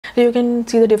so you can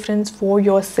see the difference for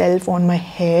yourself on my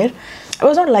hair. I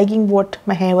was not liking what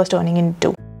my hair was turning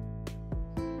into.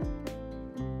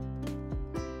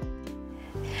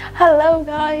 Hello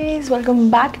guys,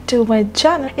 welcome back to my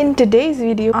channel. In today's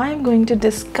video I am going to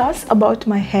discuss about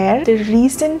my hair, the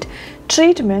recent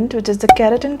treatment, which is the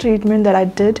keratin treatment that I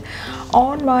did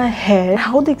on my hair,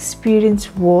 how the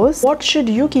experience was, what should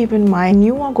you keep in mind when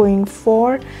you are going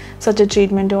for such a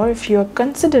treatment, or if you are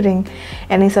considering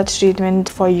any such treatment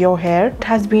for your hair. It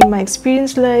has been my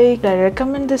experience like, did I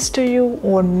recommend this to you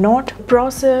or not,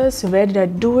 process, where did I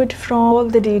do it from, all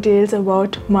the details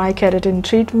about my keratin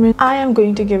treatment I am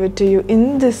going to give it to you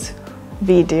in this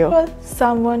video. For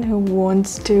someone who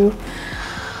wants to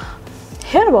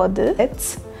hear about this,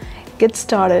 let's get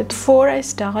started. Before I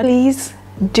start, please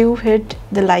do hit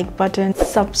the like button,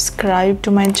 subscribe to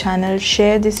my channel,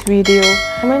 share this video,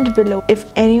 comment below if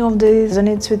any of this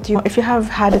resonates with you. If you have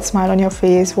had a smile on your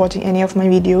face watching any of my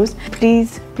videos,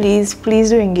 please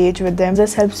do engage with them.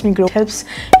 This helps me grow, helps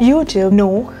YouTube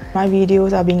know my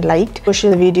videos are being liked,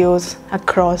 pushes the videos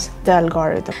across the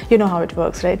algorithm. You know how it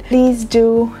works, right? Please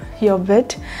do your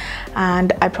bit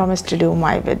and I promise to do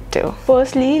my bit too.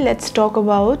 Firstly, let's talk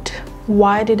about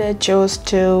why did I choose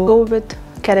to go with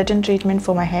keratin treatment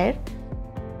for my hair.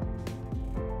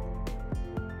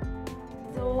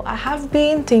 So I have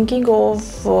been thinking of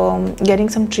getting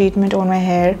some treatment on my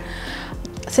hair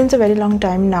since a very long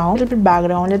time now. A little bit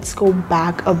background, let's go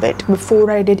back a bit.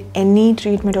 Before I did any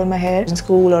treatment on my hair in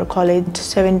school or college,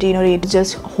 17 or 18,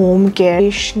 just home care,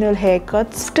 occasional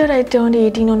haircuts. After I turned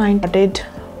 18 or 19,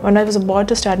 when I was about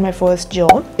to start my first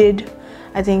job,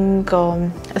 I think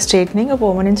a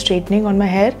permanent straightening on my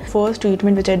hair. First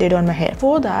treatment which I did on my hair.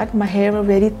 Before that, my hair was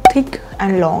very thick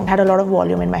and long. I had a lot of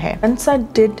volume in my hair. Once I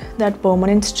did that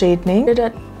permanent straightening, I did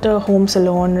at a home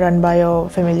salon run by a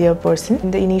familiar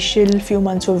person. The initial few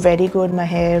months were very good. My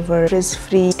hair were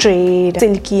frizz-free, straight,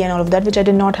 silky and all of that, which I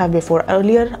did not have before.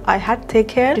 Earlier, I had thick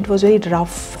hair. It was very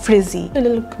rough, frizzy, a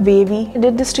little wavy. I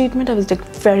did this treatment. I was like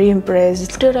very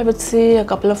impressed. After, I would say, a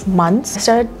couple of months, I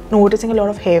started noticing a lot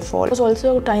of hair fall. It was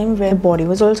also a time where my body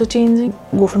was also changing.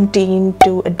 Go from teen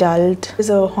to adult.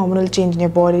 There's a hormonal change in your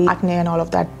body, acne and all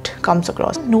of that comes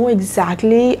across. I don't know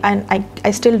exactly, and I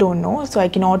still don't know, so I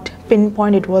cannot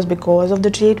pinpoint it was because of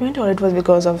the treatment or it was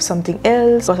because of something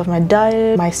else, because of my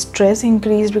diet, my stress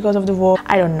increased because of the work.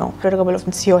 I don't know. After a couple of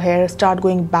months, your hair start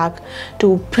going back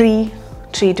to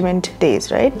pre-treatment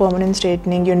days, right? Permanent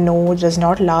straightening, does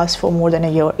not last for more than a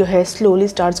year. Your hair slowly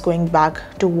starts going back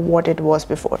to what it was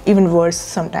before, even worse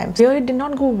sometimes. Here it did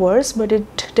not go worse, but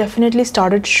it definitely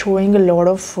started showing a lot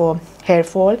of hair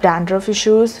fall, dandruff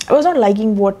issues. I was not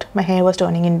liking what my hair was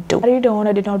turning into. I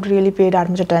did not really pay that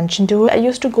much attention to it. I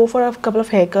used to go for a couple of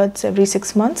haircuts every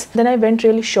 6 months. Then I went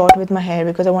really short with my hair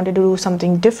because I wanted to do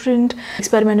something different.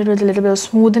 Experimented with a little bit of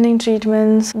smoothening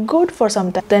treatments. Good for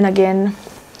some time. Then again,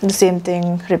 the same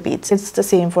thing repeats. It's the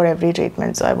same for every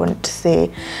treatment, so I wouldn't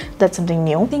say that's something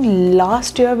new. I think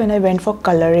last year when I went for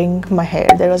coloring my hair,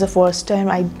 there was the first time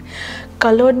I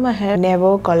colored my hair.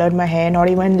 Never colored my hair, not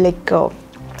even like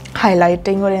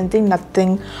highlighting or anything,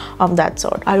 nothing of that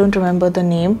sort. I don't remember the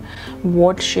name,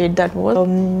 what shade that was.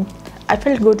 I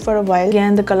felt good for a while.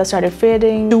 Again, the color started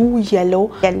fading to yellow.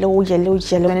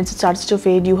 When it starts to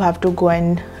fade, you have to go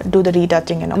and do the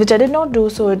retouching, which I did not do,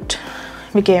 so it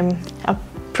became a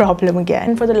problem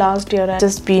again. For the last year, I've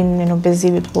just been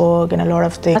busy with work and a lot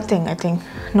of things. Nothing, I think,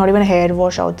 not even a hair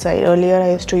wash outside. Earlier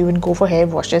I used to even go for hair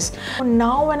washes.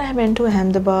 Now when I went to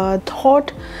Ahmedabad,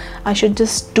 thought I should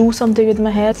just do something with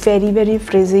my hair. Very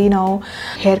frizzy now.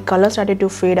 Hair color started to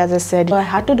fade, as I said. So I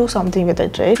had to do something with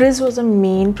it, right? Frizz was the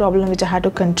main problem which I had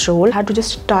to control. I had to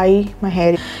just tie my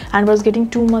hair and was getting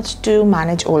too much to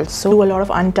manage also. Do a lot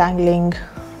of untangling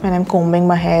when I'm combing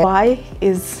my hair. Why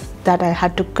is that I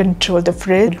had to control the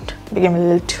frizz? It became a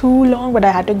little too long, but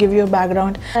I had to give you a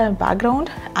background,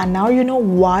 and now you know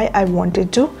why I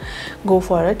wanted to go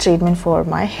for a treatment for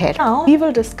my hair. Now we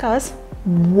will discuss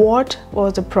what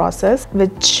was the process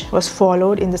which was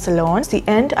followed in the salon. At the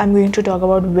end, I'm going to talk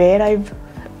about where I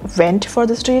went for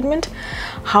this treatment,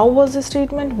 how was this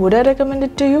treatment, would I recommend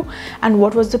it to you, and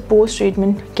what was the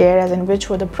post-treatment care, as in which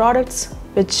were the products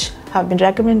which have been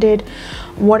recommended,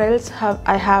 what else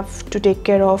I have to take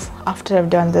care of after I've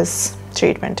done this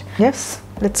treatment. Yes,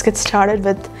 let's get started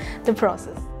with the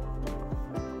process.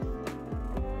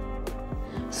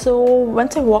 So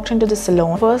once I walked into the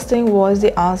salon, first thing was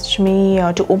they asked me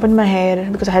to open my hair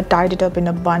because I had tied it up in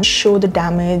a bun, show the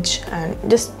damage and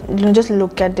just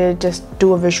look at it, just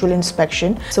do a visual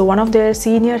inspection. So one of their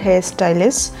senior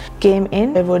hairstylists came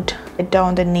in. I would write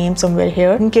down the name somewhere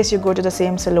here in case you go to the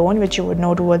same salon, which you would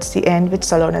know towards the end which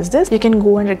salon is this. You can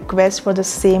go and request for the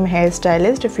same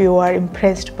hairstylist if you are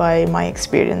impressed by my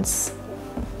experience.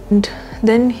 And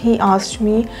then he asked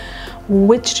me,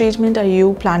 which treatment are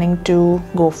you planning to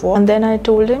go for? And then I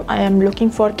told him I am looking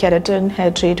for keratin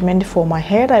hair treatment for my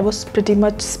hair. I was pretty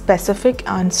much specific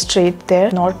and straight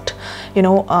there, not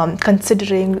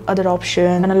considering other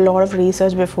options and a lot of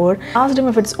research before. I asked him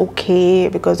if it's okay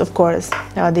because of course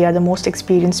they are the most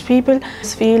experienced people in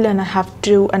this field, and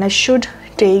I should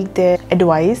take their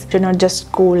advice, do not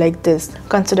just go like this,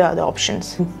 consider other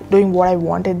options, doing what I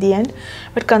want at the end,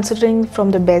 but considering from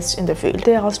the best in the field.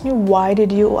 They asked me, why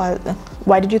did you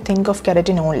think of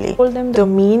keratin only? I told them the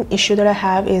main issue that I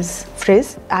have is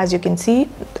frizz, as you can see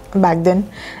back then,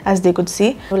 as they could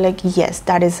see. They were like, yes,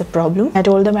 that is a problem. I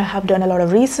told them I have done a lot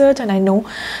of research and I know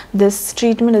this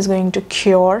treatment is going to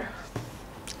cure,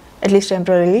 at least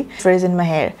temporarily, frizz in my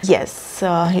hair. Yes,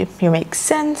 you make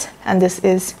sense, and this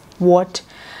is what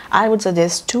I would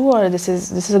suggest too, or this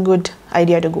is a good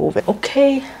idea to go with.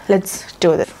 Okay, let's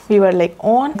do this. We were like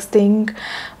on. Next thing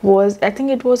was, I think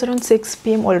it was around 6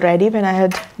 p.m. already when I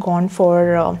had gone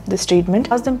for this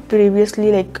treatment. I asked them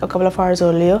previously, like a couple of hours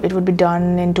earlier, it would be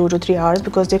done in 2 to 3 hours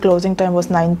because their closing time was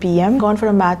 9 p.m. Gone for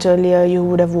a match earlier. You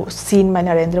would have seen my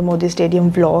Narendra Modi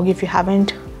Stadium vlog. If you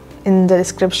haven't, in the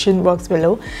description box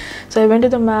below. So I went to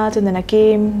the match and then I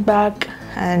came back,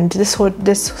 and this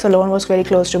salon was very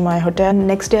close to my hotel.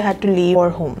 Next day I had to leave for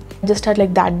home. I just had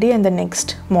like that day and the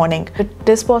next morning. It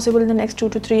is possible in the next 2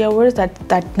 to 3 hours.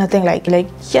 That nothing like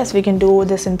yes, we can do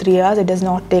this in 3 hours. It does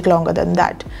not take longer than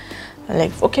that.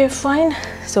 Like, okay, fine.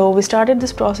 So we started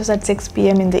this process at 6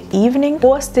 p.m. in the evening.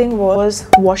 First thing was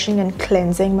washing and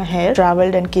cleansing my hair.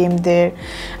 Traveled and came there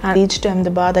and reached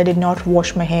Ahmedabad. I did not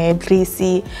wash my hair,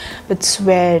 greasy with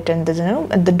sweat and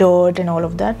the dirt and all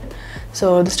of that.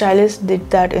 So the stylist did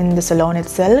that in the salon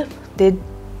itself. They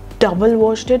double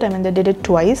washed it. I mean, they did it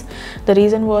twice. The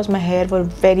reason was my hair were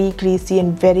very greasy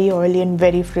and very oily and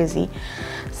very frizzy.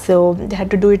 So they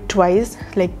had to do it twice,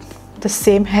 like the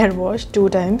same hair wash 2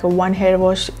 times. So one hair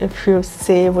wash, if you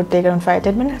say, would take around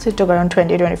 5-10 minutes, it took around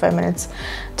 20-25 minutes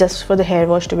just for the hair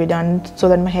wash to be done, so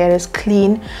that my hair is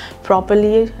clean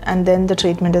properly and then the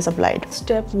treatment is applied.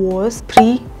 Step was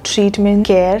pre-treatment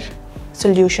care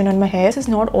solution on my hair. This is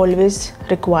not always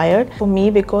required for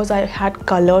me because I had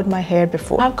colored my hair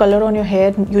before. To have color on your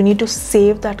hair, you need to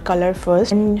save that color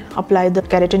first and apply the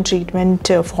keratin treatment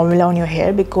formula on your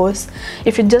hair, because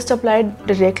if you just apply it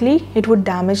directly, it would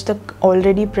damage the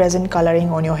already present coloring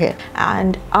on your hair.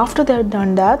 And after they've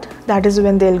done that, that is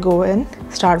when they'll go and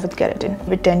start with keratin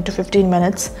with 10 to 15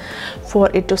 minutes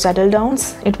for it to settle down.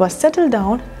 It was settled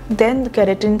down. Then the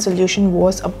keratin solution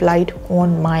was applied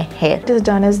on my hair. What is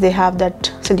done is they have that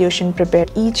solution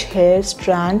prepared. Each hair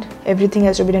strand, everything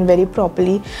has to be done very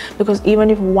properly, because even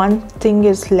if one thing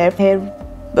is left, hair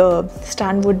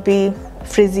strand would be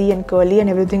frizzy and curly and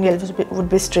everything else would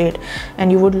be straight,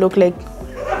 and you would look like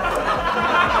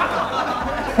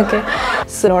okay.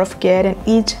 So a lot of care, and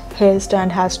each hair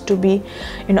strand has to be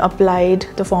applied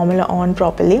the formula on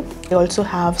properly. They also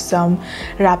have some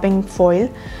wrapping foil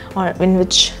in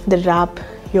which they wrap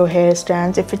your hair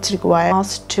strands if it's required.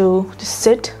 Asked to just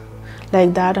sit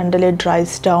like that until it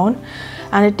dries down,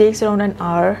 and it takes around an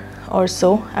hour or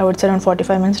so. I would say around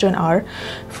 45 minutes to an hour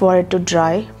for it to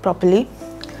dry properly.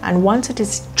 And once it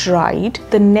is dried,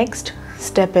 the next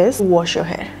step is wash your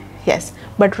hair. Yes,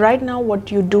 but right now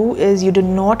what you do is you do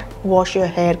not wash your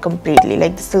hair completely.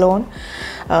 Like the salon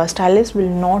stylist will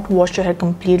not wash your hair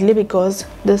completely, because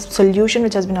the solution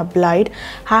which has been applied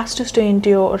has to stay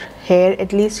into your hair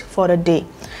at least for a day,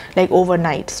 like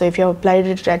overnight. So if you have applied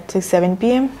it at 6-7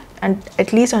 p.m. and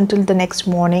at least until the next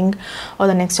morning or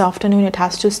the next afternoon, it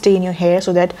has to stay in your hair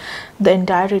so that the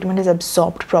entire treatment is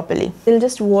absorbed properly. You'll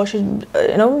just wash it,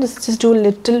 just do a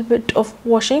little bit of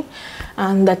washing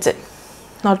and that's it.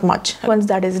 Not much. Once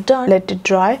that is done, let it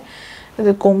dry.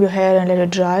 Comb your hair and let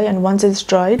it dry, and once it's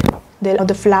dried,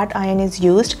 the flat iron is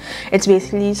used. It's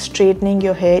basically straightening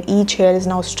your hair. Each hair is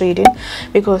now straightened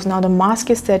because now the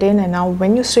mask is set in, and now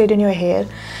when you straighten your hair,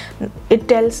 it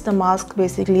tells the mask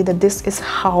basically that this is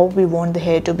how we want the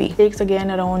hair to be. It takes again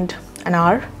around an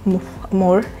hour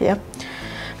more, yeah,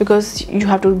 because you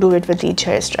have to do it with each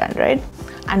hair strand, right?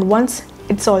 And once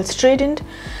it's all straightened,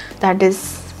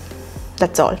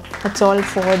 that's all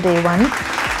for day one.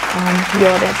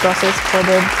 Your process for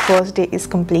the first day is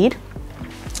complete.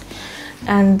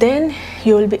 and then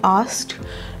you will be asked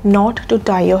not to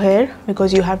tie your hair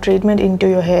because you have treatment into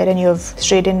your hair and you have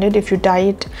straightened it. If you tie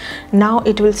it now,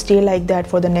 it will stay like that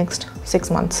for the next 6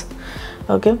 months.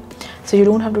 Okay, so you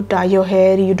don't have to tie your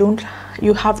hair.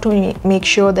 You have to make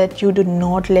sure that you do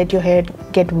not let your hair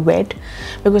get wet,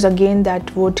 because again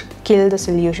that would kill the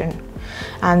solution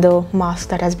and the mask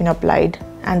that has been applied,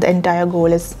 and the entire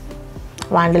goal is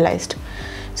vandalized.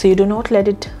 So you do not let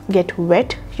it get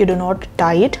wet, you do not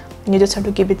tie it, you just have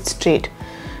to keep it straight,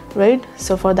 right?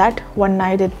 So for that one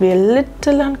night it will be a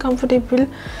little uncomfortable,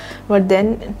 but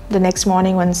then the next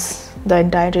morning, once the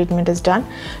entire treatment is done,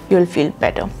 you will feel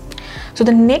better. So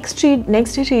the next day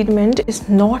treatment is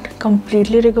not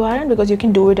completely required because you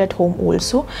can do it at home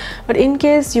also, but in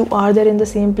case you are there in the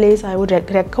same place, I would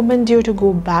recommend you to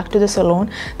go back to the salon.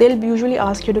 They'll usually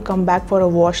ask you to come back for a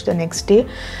wash the next day,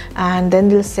 and then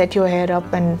they'll set your hair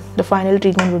up and the final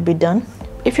treatment will be done.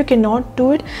 If you cannot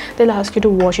do it, they'll ask you to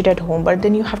wash it at home, but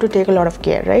then you have to take a lot of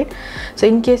care, right? So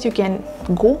in case you can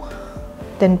go,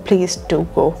 then please do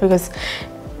go, because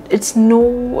it's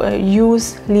no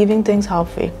use leaving things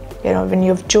halfway. You know, when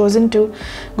you've chosen to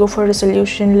go for a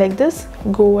solution like this,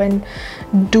 go and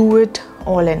do it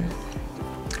all in.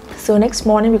 So next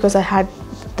morning, because I had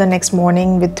the next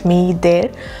morning with me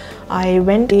there, I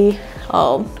went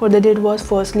what they did was,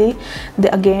 firstly they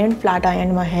again flat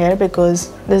ironed my hair,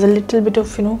 because there's a little bit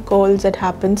of curls that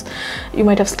happens. You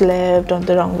might have slept on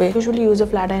the wrong way. Usually use a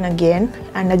flat iron again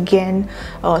and again,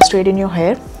 straighten your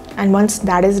hair, and once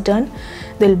that is done,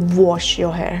 they'll wash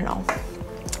your hair.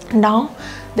 Now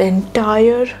the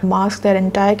entire mask, their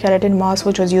entire keratin mask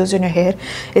which was used in your hair,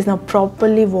 is now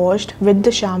properly washed with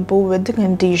the shampoo, with the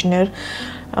conditioner,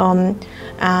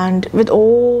 and with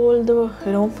all the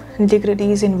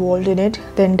nitty-gritties involved in it.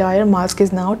 The entire mask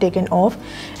is now taken off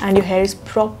and your hair is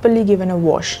properly given a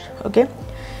wash. Okay,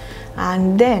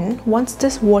 and then once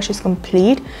this wash is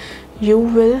complete, you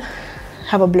will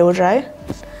have a blow dry.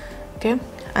 Okay,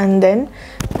 and then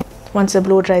once the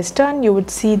blow dry is done, you would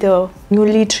see the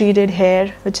newly treated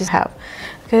hair which is have.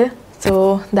 Okay,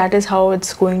 so that is how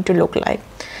it's going to look like.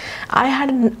 I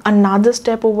had another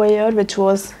step over here, which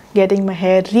was getting my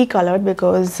hair recolored,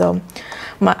 because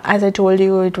as I told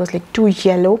you, it was like too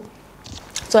yellow,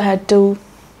 so I had to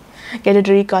get it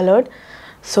recolored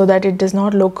so that it does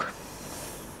not look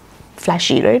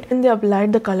flashy, right? And they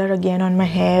applied the color again on my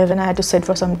hair, and I had to sit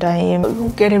for some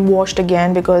time, get it washed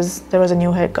again, because there was a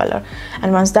new hair color.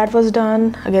 And once that was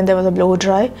done, again there was a blow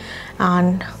dry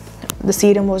and the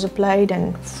serum was applied,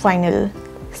 and final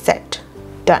set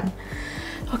done.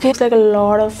 Okay, it's like a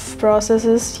lot of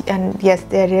processes, and yes,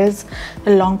 there is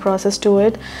a long process to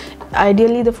it.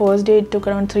 Ideally the first day it took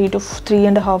around 3 to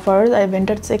 3.5 hours. I went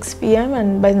at 6 p.m.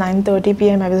 and by 9:30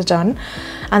 p.m. I was done.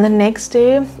 And the next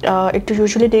day it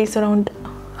usually takes around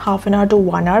half an hour to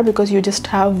 1 hour, because you just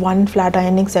have one flat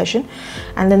ironing session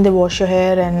and then they wash your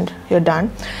hair and you're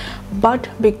done. But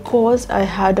because I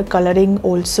had a coloring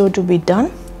also to be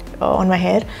done on my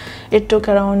hair, it took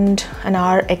around an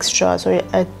hour extra. So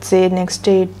I'd say next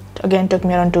day it again took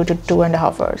me around 2 to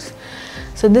 2.5 hours.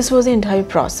 So this was the entire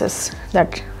process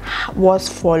that was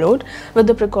followed, with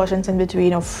the precautions in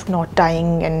between of not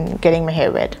tying and getting my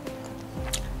hair wet.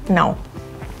 Now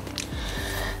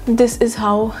this is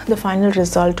how the final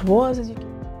result was. As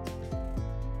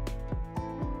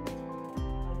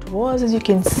you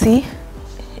can see,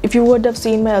 if you would have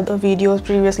seen my other videos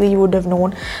previously, you would have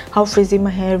known how frizzy my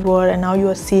hair were, and now you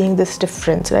are seeing this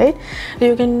difference, right?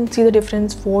 You can see the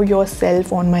difference for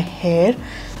yourself on my hair.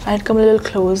 I'll come a little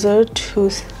closer to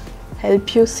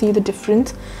help you see the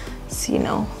difference. See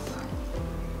now,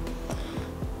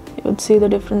 you would see the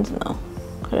difference now,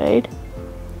 right?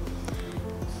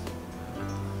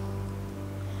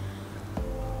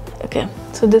 Okay,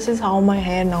 so this is how my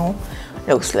hair now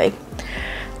looks like.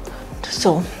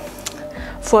 So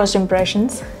first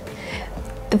impressions.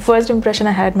 The first impression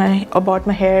I had about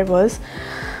my hair was,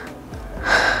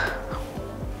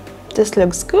 this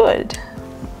looks good.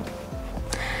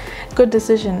 Good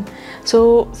decision.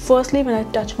 So firstly, when I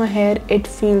touch my hair, it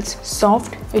feels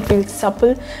soft, it feels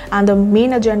supple, and the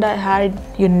main agenda I had,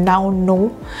 you now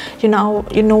know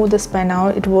this by now,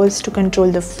 it was to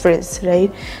control the frizz,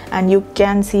 right? And you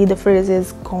can see the frizz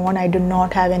is gone. I do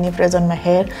not have any frizz on my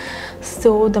hair.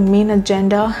 So the main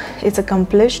agenda is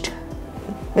accomplished,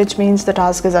 which means the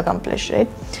task is accomplished, right?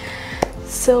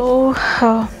 So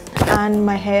and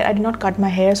my hair, I did not cut my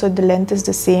hair, so the length is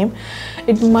the same.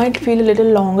 It might feel a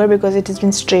little longer because it has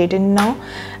been straightened now.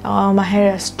 My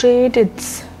hair is straight,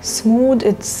 it's smooth,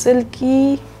 it's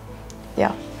silky,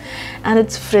 yeah, and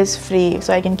it's frizz free,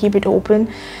 so I can keep it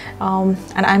open, and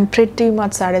I'm pretty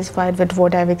much satisfied with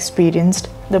what I've experienced.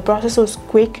 The process was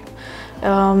quick.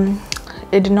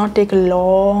 It did not take a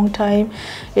long time,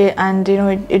 and you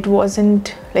know, it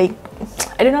wasn't like,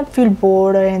 I did not feel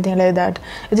bored or anything like that.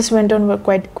 It just went on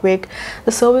quite quick.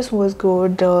 The service was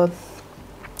good, and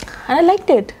I liked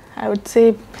it. I would say,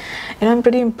 you know, I'm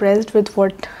pretty impressed with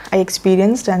what I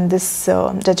experienced, and this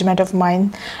judgment of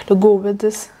mine to go with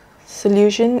this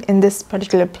solution in this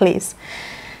particular place.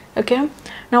 Okay,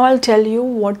 now I'll tell you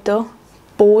what the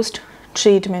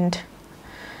post-treatment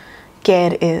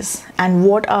care is and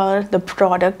what are the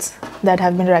products that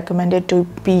have been recommended to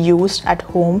be used at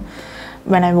home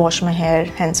when I wash my hair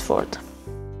henceforth.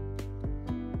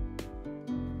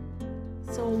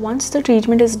 So once the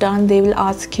treatment is done, they will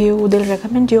ask you, they'll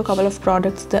recommend you a couple of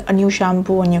products, a new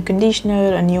shampoo, a new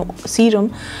conditioner, a new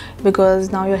serum,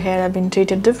 because now your hair have been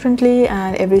treated differently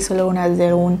and every salon has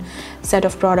their own set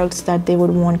of products that they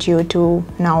would want you to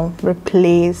now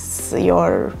replace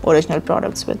your original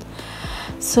products with.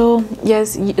 So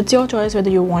yes, it's your choice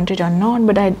whether you want it or not,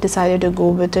 but I decided to go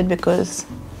with it because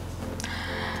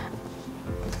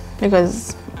it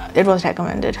was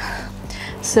recommended.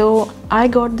 So I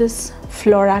got this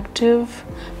Fluoractive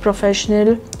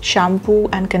Professional shampoo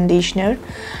and conditioner,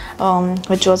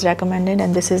 which was recommended,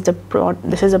 and this is the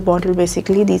bottle.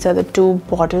 Basically, these are the two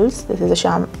bottles. This is a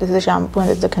shampoo and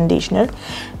this is the conditioner,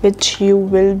 which you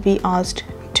will be asked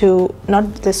to,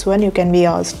 not this one, you can be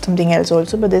asked something else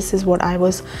also, but this is what I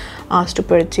was asked to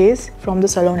purchase from the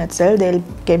salon itself. They'll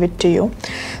give it to you.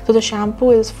 So the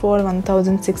shampoo is for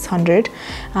 1,600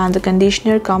 and the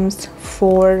conditioner comes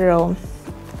for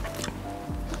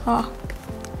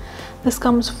this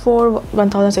comes for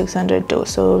 1,600 too.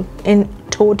 So in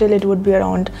total it would be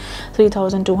around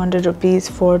 3,200 rupees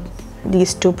for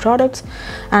these two products,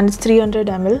 and it's 300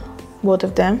 ml both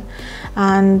of them,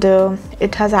 and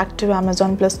it has active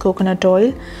Amazon plus coconut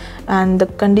oil, and the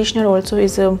conditioner also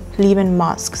is a leave-in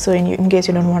mask, so in case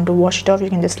you don't want to wash it off, you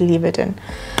can just leave it in.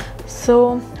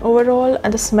 So overall,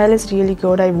 the smell is really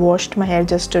good. I washed my hair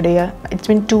just today. It's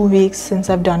been 2 weeks since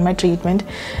I've done my treatment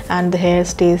and the hair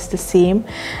stays the same,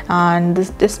 and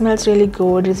this smells really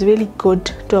good. It's really good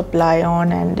to apply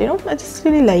on, and you know, I just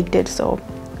really liked it. So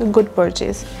a good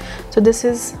purchase. So this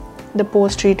is the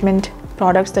post-treatment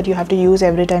products that you have to use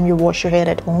every time you wash your hair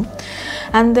at home.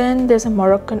 And then there's a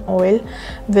Moroccan oil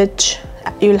which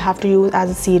you'll have to use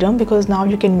as a serum, because now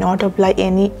you cannot apply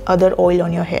any other oil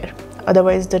on your hair,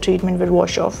 otherwise the treatment will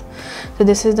wash off. So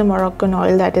this is the Moroccan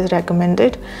oil that is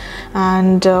recommended,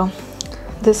 and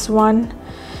this one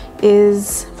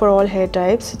is for all hair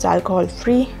types. It's alcohol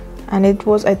free, and it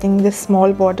was, I think, this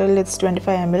small bottle, it's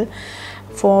 25 ml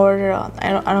for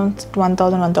around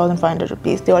 1,500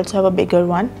 rupees. They also have a bigger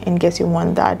one in case you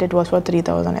want that. It was for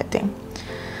 3,000, I think.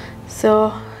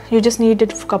 So you just need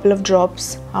it a couple of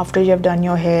drops after you have done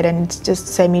your hair, and it's just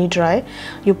semi dry.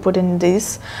 You put in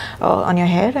this on your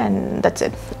hair, and that's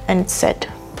it, and it's set.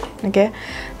 Okay,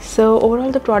 so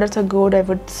overall the products are good. I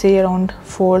would say around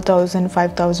 4,000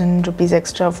 5,000 rupees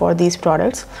extra for these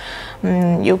products.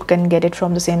 You can get it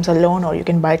from the same salon, or you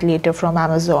can buy it later from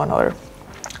Amazon, or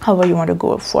however you want to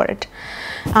go for it.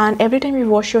 And every time you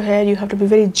wash your hair, you have to be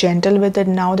very gentle with it.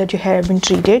 Now that your hair has been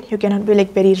treated, you cannot be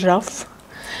like very rough.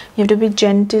 You have to be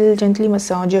gentle, gently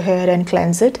massage your hair and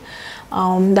cleanse it.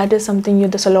 That is something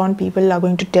the salon people are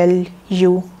going to tell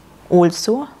you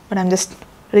also, but I'm just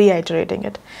reiterating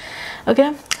it.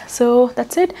 Okay, so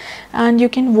that's it. And you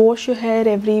can wash your hair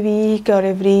every week or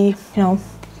every,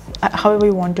 however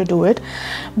you want to do it,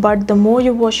 but the more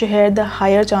you wash your hair, the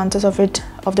higher chances of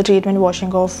the treatment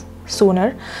washing off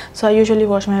sooner. So I usually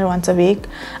wash my hair once a week.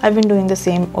 I've been doing the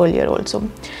same earlier also.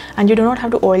 And you do not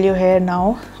have to oil your hair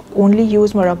now. Only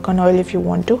use Moroccan oil if you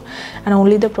want to, and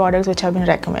only the products which have been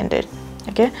recommended.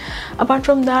 Okay, apart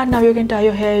from that, now you can tie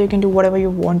your hair, you can do whatever you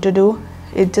want to do.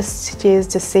 It just stays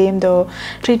the same. The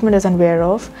treatment doesn't wear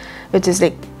off, which is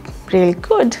like really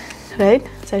good, right?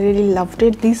 So I really loved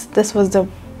it. This was the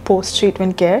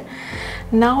post-treatment care.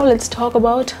 Now let's talk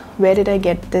about where did I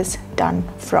get this done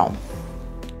from.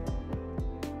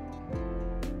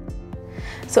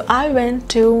 So I went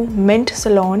to Mint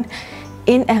Salon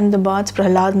in Ahmedabad's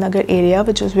Prahlad Nagar area,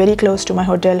 which was very close to my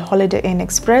hotel, Holiday Inn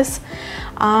Express,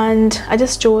 and I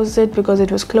just chose it because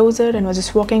it was closer and was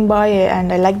just walking by,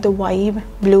 and I liked the vibe,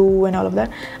 blue and all of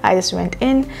that. I just went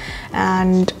in,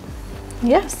 and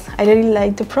yes, I really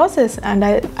liked the process, and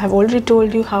I have already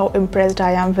told you how impressed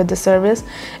I am with the service.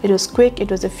 It was quick, it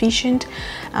was efficient,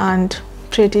 and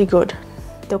pretty good.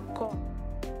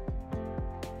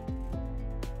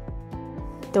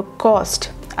 The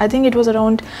cost, I think it was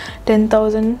around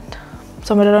 10,000,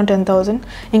 somewhere around 10,000,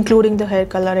 including the hair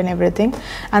color and everything,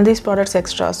 and these products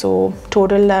extra. So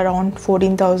total around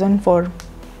 14,000 for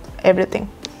everything.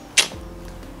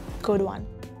 Good one.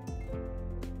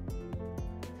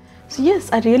 So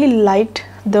yes, I really liked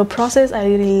the process. I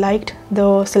really liked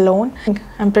the salon.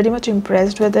 I'm pretty much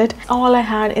impressed with it. All I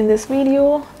had in this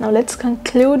video. Now let's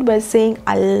conclude by saying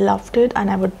I loved it and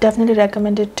I would definitely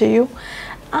recommend it to you,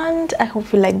 and I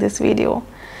hope you like this video.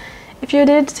 If you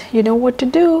did, you know what to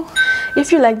do.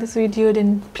 If you like this video,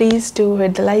 then please do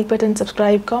hit the like button,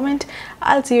 subscribe, comment.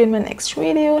 I'll see you in my next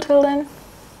video. Till then,